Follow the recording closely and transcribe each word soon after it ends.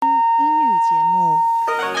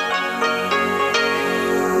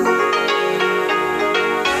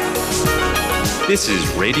This is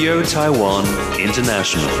Radio Taiwan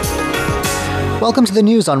International. Welcome to the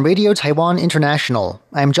news on Radio Taiwan International.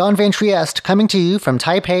 I'm John Van Trieste, coming to you from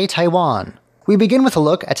Taipei, Taiwan. We begin with a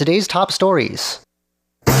look at today's top stories.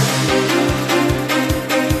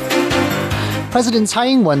 President Tsai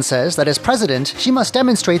Ing-wen says that as president, she must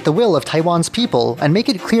demonstrate the will of Taiwan's people and make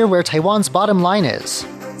it clear where Taiwan's bottom line is.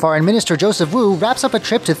 Foreign Minister Joseph Wu wraps up a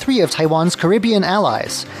trip to 3 of Taiwan's Caribbean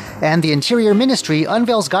allies, and the Interior Ministry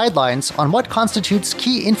unveils guidelines on what constitutes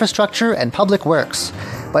key infrastructure and public works.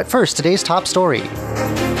 But first, today's top story.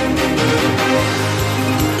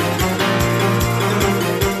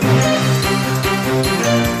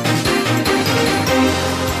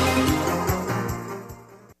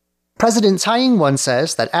 President Tsai Ing-wen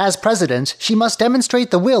says that as president, she must demonstrate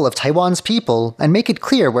the will of Taiwan's people and make it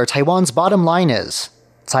clear where Taiwan's bottom line is.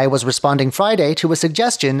 Tsai was responding Friday to a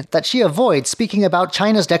suggestion that she avoid speaking about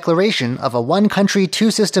China's declaration of a one-country,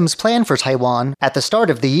 two-systems plan for Taiwan at the start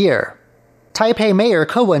of the year. Taipei Mayor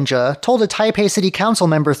Ko Wen-je told a Taipei City Council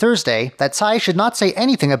member Thursday that Tsai should not say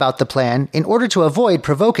anything about the plan in order to avoid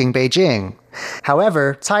provoking Beijing.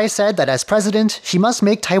 However, Tsai said that as president, she must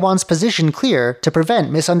make Taiwan's position clear to prevent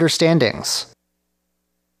misunderstandings.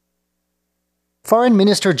 Foreign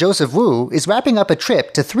Minister Joseph Wu is wrapping up a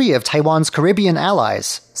trip to 3 of Taiwan's Caribbean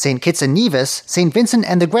allies, St. Kitts and Nevis, St. Vincent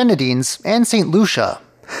and the Grenadines, and St. Lucia.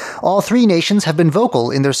 All 3 nations have been vocal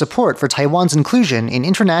in their support for Taiwan's inclusion in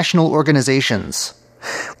international organizations.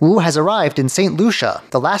 Wu has arrived in St. Lucia,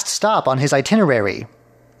 the last stop on his itinerary.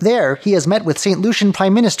 There, he has met with St. Lucian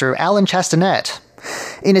Prime Minister Alan Chastanet.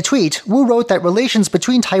 In a tweet, Wu wrote that relations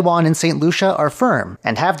between Taiwan and St. Lucia are firm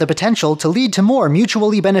and have the potential to lead to more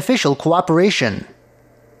mutually beneficial cooperation.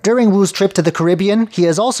 During Wu's trip to the Caribbean, he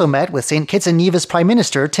has also met with St. Kitts and Nevis Prime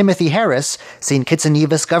Minister Timothy Harris, St. Kitts and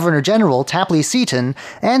Nevis Governor General Tapley Seaton,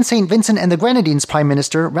 and St. Vincent and the Grenadines Prime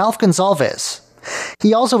Minister Ralph Gonsalves.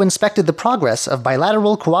 He also inspected the progress of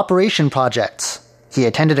bilateral cooperation projects. He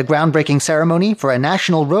attended a groundbreaking ceremony for a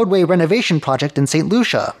national roadway renovation project in St.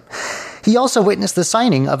 Lucia. He also witnessed the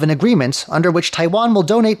signing of an agreement under which Taiwan will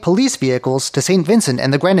donate police vehicles to St. Vincent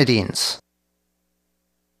and the Grenadines.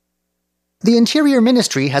 The Interior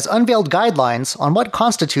Ministry has unveiled guidelines on what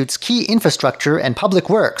constitutes key infrastructure and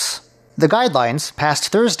public works. The guidelines, passed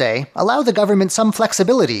Thursday, allow the government some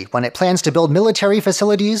flexibility when it plans to build military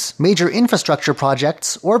facilities, major infrastructure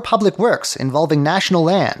projects, or public works involving national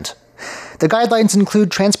land. The guidelines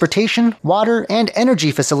include transportation, water, and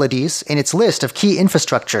energy facilities in its list of key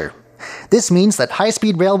infrastructure. This means that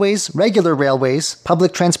high-speed railways, regular railways,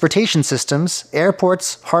 public transportation systems,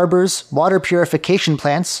 airports, harbors, water purification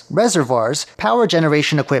plants, reservoirs, power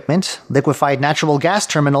generation equipment, liquefied natural gas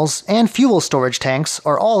terminals, and fuel storage tanks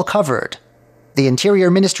are all covered. The Interior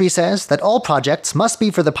Ministry says that all projects must be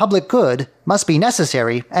for the public good, must be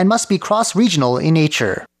necessary, and must be cross-regional in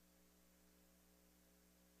nature.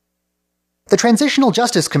 The Transitional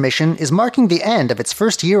Justice Commission is marking the end of its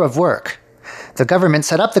first year of work. The government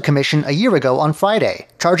set up the commission a year ago on Friday,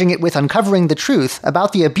 charging it with uncovering the truth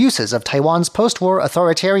about the abuses of Taiwan's post-war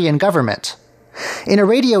authoritarian government. In a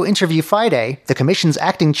radio interview Friday, the commission's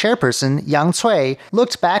acting chairperson, Yang Cui,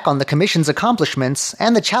 looked back on the commission's accomplishments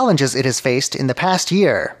and the challenges it has faced in the past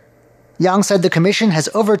year. Yang said the commission has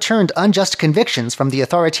overturned unjust convictions from the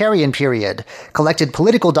authoritarian period, collected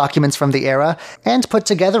political documents from the era, and put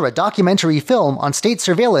together a documentary film on state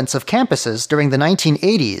surveillance of campuses during the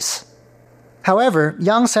 1980s. However,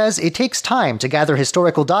 Yang says it takes time to gather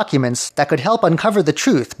historical documents that could help uncover the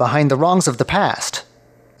truth behind the wrongs of the past.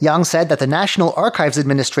 Yang said that the National Archives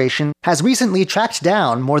Administration has recently tracked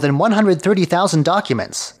down more than 130,000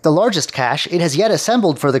 documents, the largest cache it has yet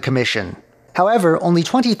assembled for the commission. However, only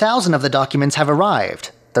 20,000 of the documents have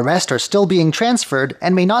arrived. The rest are still being transferred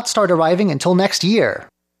and may not start arriving until next year.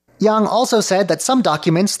 Yang also said that some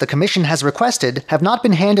documents the commission has requested have not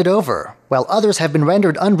been handed over, while others have been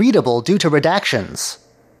rendered unreadable due to redactions.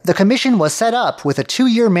 The commission was set up with a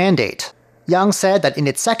 2-year mandate. Yang said that in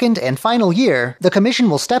its second and final year, the commission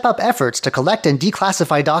will step up efforts to collect and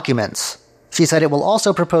declassify documents. She said it will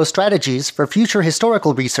also propose strategies for future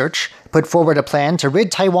historical research, put forward a plan to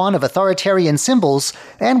rid Taiwan of authoritarian symbols,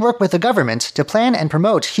 and work with the government to plan and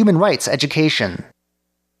promote human rights education.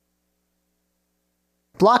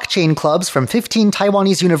 Blockchain clubs from 15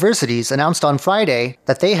 Taiwanese universities announced on Friday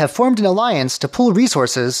that they have formed an alliance to pool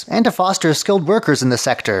resources and to foster skilled workers in the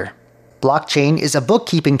sector. Blockchain is a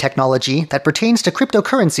bookkeeping technology that pertains to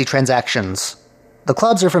cryptocurrency transactions. The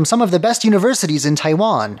clubs are from some of the best universities in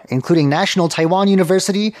Taiwan, including National Taiwan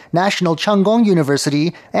University, National Cheng Kung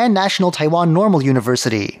University, and National Taiwan Normal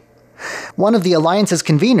University. One of the alliance's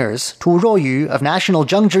conveners, Tu Ruoyu of National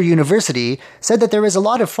Zhengzhi University, said that there is a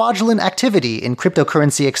lot of fraudulent activity in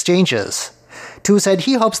cryptocurrency exchanges. Tu said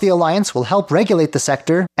he hopes the alliance will help regulate the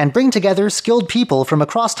sector and bring together skilled people from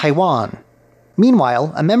across Taiwan.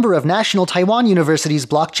 Meanwhile, a member of National Taiwan University's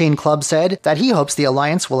blockchain club said that he hopes the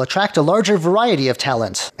alliance will attract a larger variety of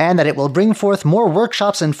talent, and that it will bring forth more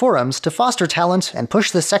workshops and forums to foster talent and push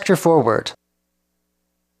the sector forward.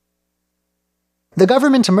 The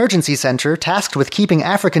Government Emergency Center, tasked with keeping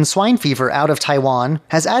African swine fever out of Taiwan,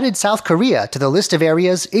 has added South Korea to the list of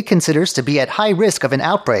areas it considers to be at high risk of an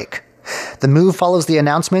outbreak. The move follows the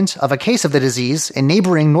announcement of a case of the disease in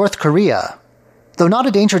neighboring North Korea. Though not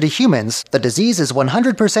a danger to humans, the disease is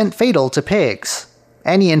 100% fatal to pigs.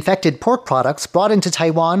 Any infected pork products brought into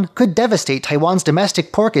Taiwan could devastate Taiwan's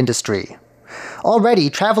domestic pork industry. Already,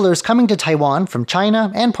 travelers coming to Taiwan from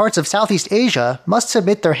China and parts of Southeast Asia must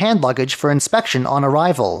submit their hand luggage for inspection on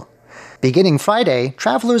arrival. Beginning Friday,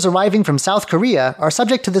 travelers arriving from South Korea are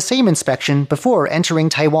subject to the same inspection before entering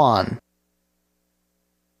Taiwan.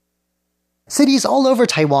 Cities all over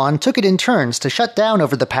Taiwan took it in turns to shut down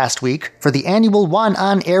over the past week for the annual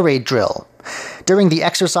Wan'an air raid drill. During the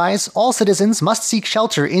exercise, all citizens must seek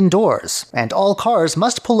shelter indoors, and all cars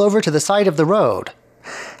must pull over to the side of the road.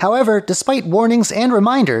 However, despite warnings and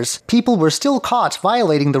reminders, people were still caught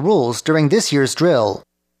violating the rules during this year's drill.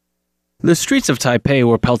 The streets of Taipei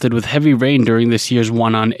were pelted with heavy rain during this year's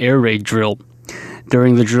Wan'an air raid drill.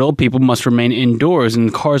 During the drill, people must remain indoors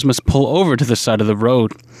and cars must pull over to the side of the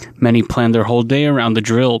road. Many planned their whole day around the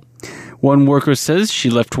drill. One worker says she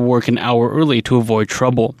left work an hour early to avoid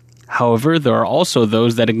trouble. However, there are also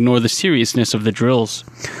those that ignore the seriousness of the drills.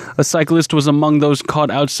 A cyclist was among those caught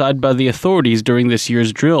outside by the authorities during this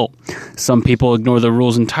year's drill. Some people ignore the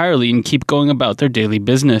rules entirely and keep going about their daily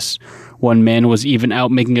business. One man was even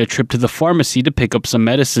out making a trip to the pharmacy to pick up some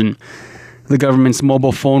medicine. The government's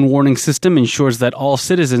mobile phone warning system ensures that all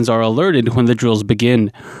citizens are alerted when the drills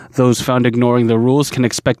begin. Those found ignoring the rules can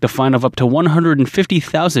expect a fine of up to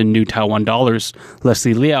 150,000 new Taiwan dollars.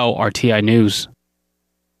 Leslie Liao, RTI News.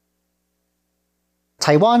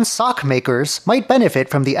 Taiwan's sock makers might benefit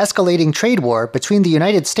from the escalating trade war between the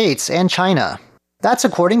United States and China. That's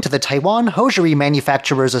according to the Taiwan Hosiery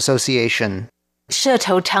Manufacturers Association.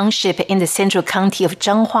 Shetou Township in the central county of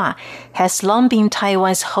Zhanghua has long been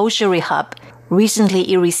Taiwan's hosiery hub.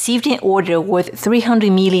 Recently, it received an order worth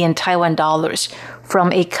 300 million Taiwan dollars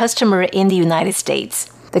from a customer in the United States.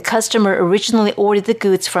 The customer originally ordered the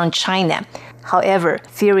goods from China. However,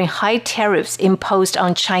 fearing high tariffs imposed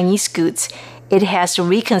on Chinese goods, it has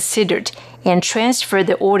reconsidered and transferred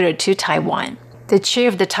the order to Taiwan. The chair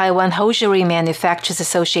of the Taiwan Hosiery Manufacturers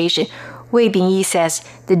Association, Wei Bingyi, says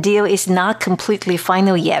the deal is not completely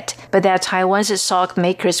final yet, but that Taiwan's sock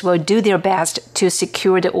makers will do their best to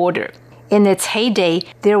secure the order. In its heyday,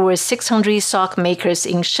 there were 600 sock makers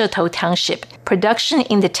in Shetou Township. Production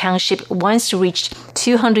in the township once reached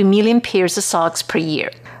 200 million pairs of socks per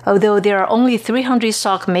year. Although there are only 300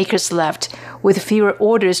 sock makers left, with fewer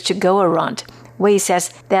orders to go around, Wei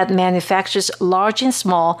says that manufacturers large and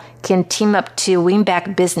small can team up to win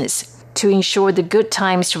back business. To ensure the good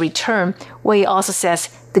times return, Wei also says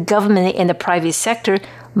the government and the private sector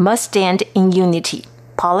must stand in unity.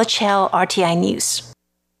 Paula Chow, RTI News.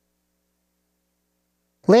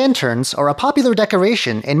 Lanterns are a popular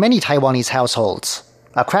decoration in many Taiwanese households.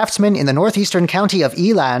 A craftsman in the northeastern county of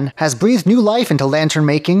Yilan has breathed new life into lantern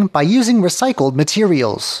making by using recycled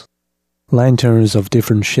materials. Lanterns of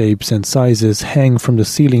different shapes and sizes hang from the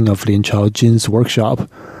ceiling of Lin Chaojin's workshop.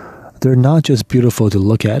 They're not just beautiful to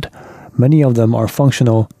look at. Many of them are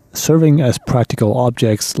functional, serving as practical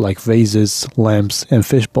objects like vases, lamps, and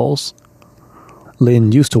fish bowls.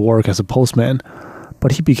 Lin used to work as a postman,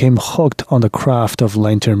 but he became hooked on the craft of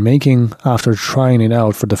lantern making after trying it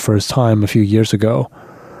out for the first time a few years ago.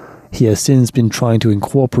 He has since been trying to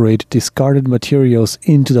incorporate discarded materials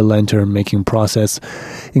into the lantern making process,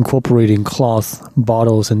 incorporating cloth,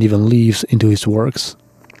 bottles, and even leaves into his works.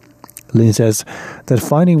 Lin says that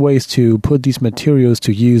finding ways to put these materials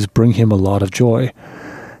to use bring him a lot of joy.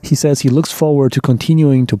 He says he looks forward to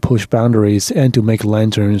continuing to push boundaries and to make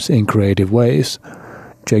lanterns in creative ways.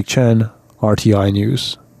 Jake Chen, RTI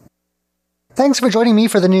News. Thanks for joining me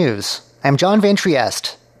for the news. I'm John Van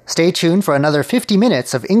Trieste. Stay tuned for another 50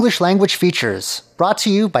 minutes of English language features, brought to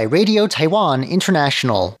you by Radio Taiwan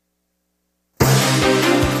International.